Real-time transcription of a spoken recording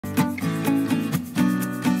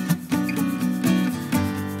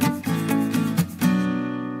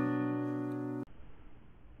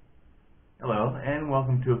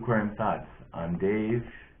welcome to Aquarium Thoughts. I'm Dave,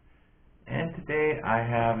 and today I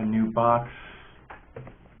have a new box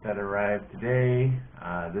that arrived today.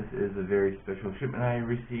 This is a very special shipment I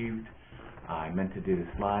received. I meant to do this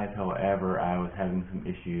live, however, I was having some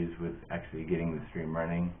issues with actually getting the stream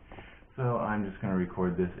running. So I'm just going to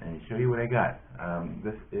record this and show you what I got.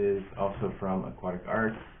 This is also from Aquatic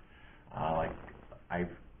Arts. Like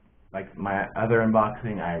my other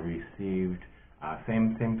unboxing, I received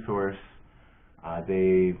same source.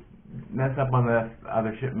 They messed up on the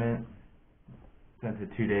other shipment, sent it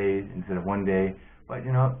 2 days instead of 1 day, but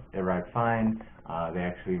you know, it arrived fine. They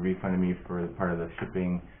actually refunded me for the part of the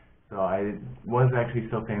shipping, so I was actually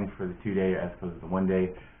still paying for the 2 day as opposed to the 1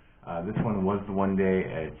 day. This one was the 1 day.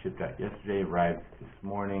 It shipped out yesterday, arrived this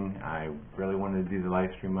morning. I really wanted to do the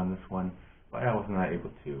live stream on this one, but I was not able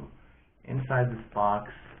to. Inside this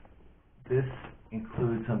box, this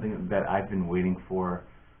includes something that I've been waiting for.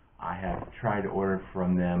 I have tried to order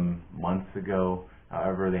from them months ago.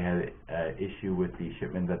 However, they had an issue with the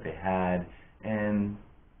shipment that they had, and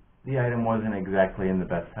the item wasn't exactly in the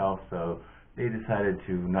best health, so they decided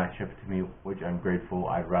to not ship it to me, which I'm grateful.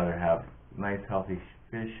 I'd rather have nice, healthy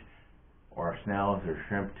fish or snails or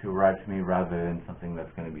shrimp to arrive to me rather than something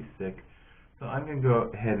that's going to be sick. So I'm going to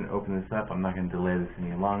go ahead and open this up. I'm not going to delay this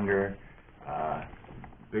any longer.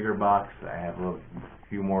 Bigger box. I have a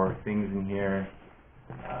few more things in here.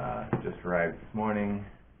 Just arrived this morning.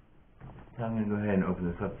 So I'm going to go ahead and open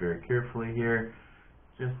this up very carefully here,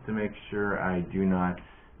 just to make sure I do not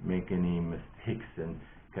make any mistakes and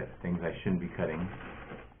cut things I shouldn't be cutting.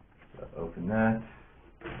 So open that,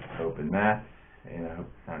 and I hope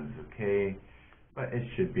the sound is okay, but it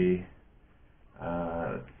should be.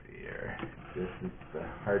 Let's see here. This is the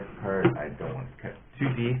hard part. I don't want to cut too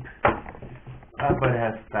deep, but it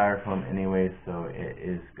has styrofoam anyway, so it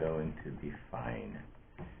is going to be fine.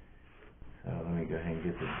 So let me go ahead and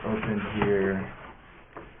get this open here.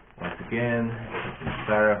 Once again, it's in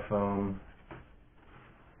styrofoam.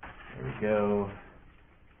 There we go.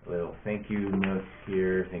 A little thank you note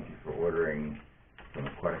here. Thank you for ordering from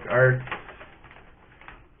Aquatic Arts.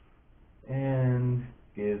 And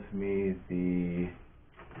gives me the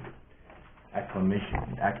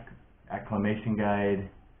acclimation guide.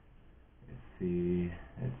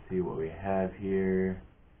 Let's see what we have here.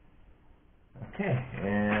 Okay,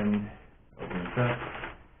 and open this up.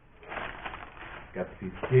 Got the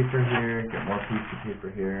piece of paper here, got more piece of paper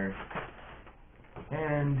here.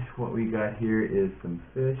 And what we got here is some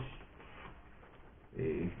fish.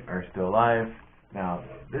 They are still alive. Now,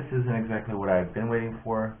 this isn't exactly what I've been waiting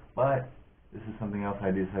for, but this is something else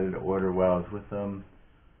I decided to order while I was with them.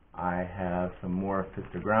 I have some more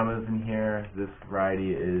Apistogrammas in here. This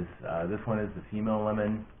variety is, this one is the female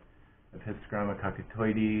lemon, Apistogramma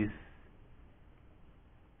Cacatuoides.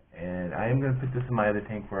 And I am going to put this in my other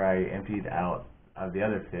tank where I emptied out of the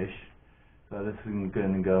other fish. So this is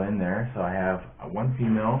going to go in there. So I have one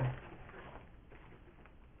female,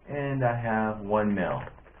 and I have one male.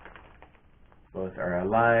 Both are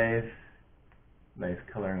alive. Nice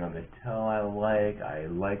coloring on the tail I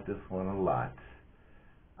like this one a lot.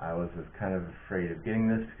 I was just kind of afraid of getting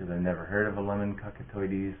this because I've never heard of a lemon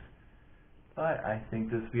Cacatuoides, but I think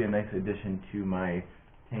this would be a nice addition to my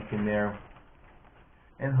tank in there.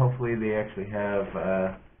 And hopefully they actually have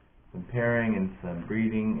some pairing and some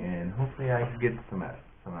breeding, and hopefully I can get some out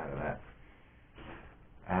of that.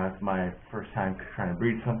 It's my first time trying to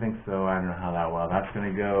breed something, so I don't know how well that's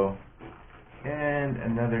going to go. And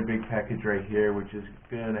another big package right here, which is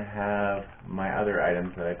going to have my other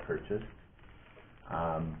items that I purchased.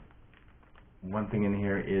 One thing in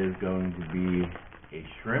here is going to be a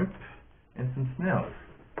shrimp and some snails.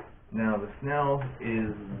 Now the snails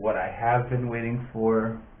is what I have been waiting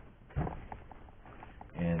for,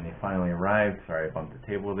 and they finally arrived. Sorry I bumped the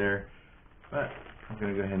table there, but I'm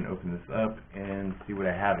going to go ahead and open this up and see what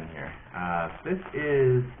I have in here. This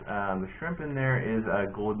is, the shrimp in there is a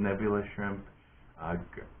gold nebula shrimp,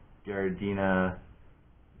 Caridina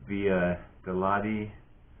villadolidi,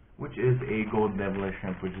 which is a gold nebula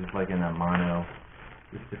shrimp, which is like an amano,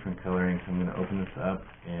 just different coloring. So I'm going to open this up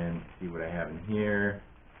and see what I have in here.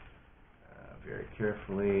 Very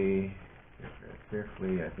carefully.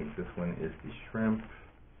 I think this one is the shrimp.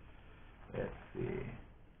 Let's see.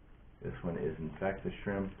 This one is in fact the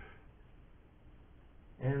shrimp.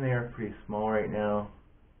 And they are pretty small right now,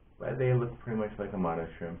 but they look pretty much like a mono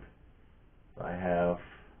shrimp. So I have,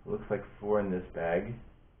 looks like 4 in this bag.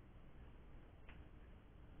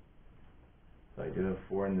 So I do have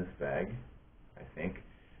 4 in this bag, I think.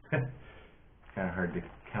 It's kind of hard to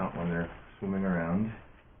count when they're swimming around.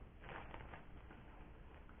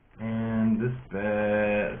 And this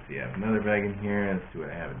bag, let's see, I have another bag in here. Let's see what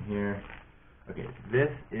I have in here. Okay, this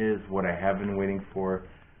is what I have been waiting for.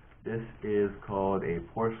 This is called a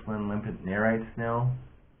porcelain limpet nerite snail.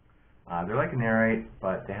 They're like a nerite,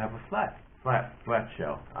 but they have a flat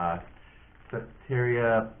shell.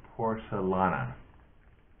 Septaria porcellana.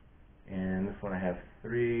 And this one I have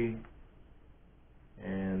 3,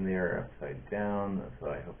 and they are upside down, so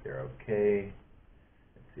I hope they're okay.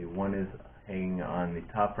 Let's see, one is hanging on the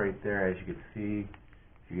top right there, as you can see.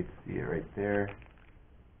 If you can see it right there.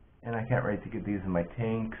 And I can't wait to get these in my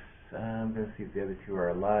tanks. I'm going to see if the other 2 are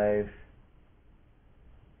alive.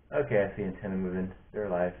 Okay, I see antenna moving. They're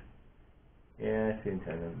alive. Yeah, I see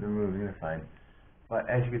antenna. They're moving. They're fine. But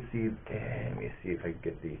as you can see, let me see if I can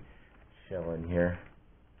get the shell in here.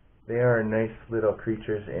 They are nice little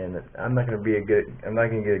creatures, and I'm not going to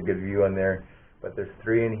get a good view on there. But there's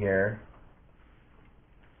 3 in here.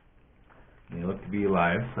 And they look to be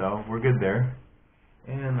alive, so we're good there.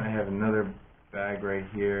 And I have another bag right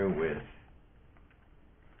here with,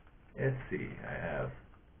 let's see, I have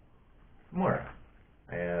more.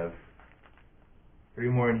 I have 3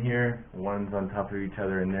 more in here. One's on top of each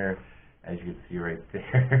other in there, as you can see right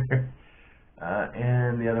there.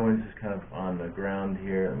 And the other one's just kind of on the ground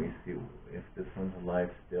here. Let me see if this one's alive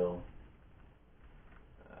still.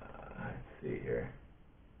 Let's see here.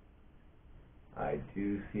 I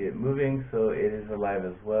do see it moving, so it is alive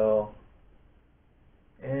as well.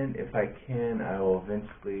 And if I can, I will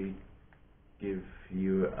eventually give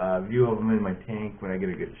you a view of them in my tank when I get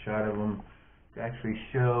a good shot of them to actually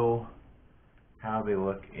show how they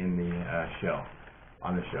look in the shell,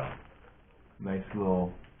 on the shell. Nice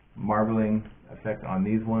little marbling effect on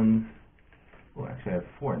these ones. Well, actually I have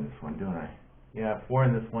 4 in this one, don't I? Yeah, I have 4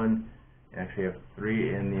 in this one, and actually I have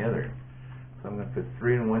 3 in the other. So I'm going to put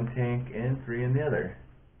 3 in one tank and 3 in the other.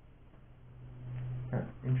 Huh,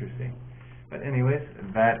 interesting. But anyways,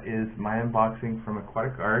 that is my unboxing from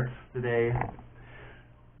Aquatic Arts today.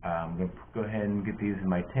 I'm going to go ahead and get these in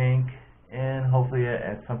my tank, and hopefully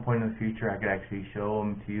at some point in the future I could actually show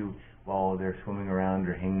them to you while they're swimming around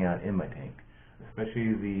or hanging out in my tank.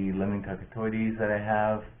 Especially the lemon cacatuoides that I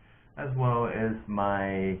have, as well as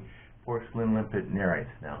my porcelain limpet nerite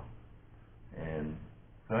snail. And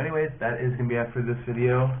so anyways, that is going to be it for this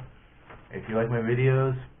video. If you like my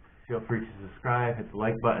videos, feel free to subscribe, hit the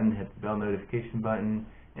like button, hit the bell notification button,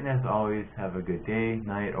 and as always, have a good day,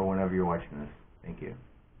 night, or whenever you're watching this. Thank you.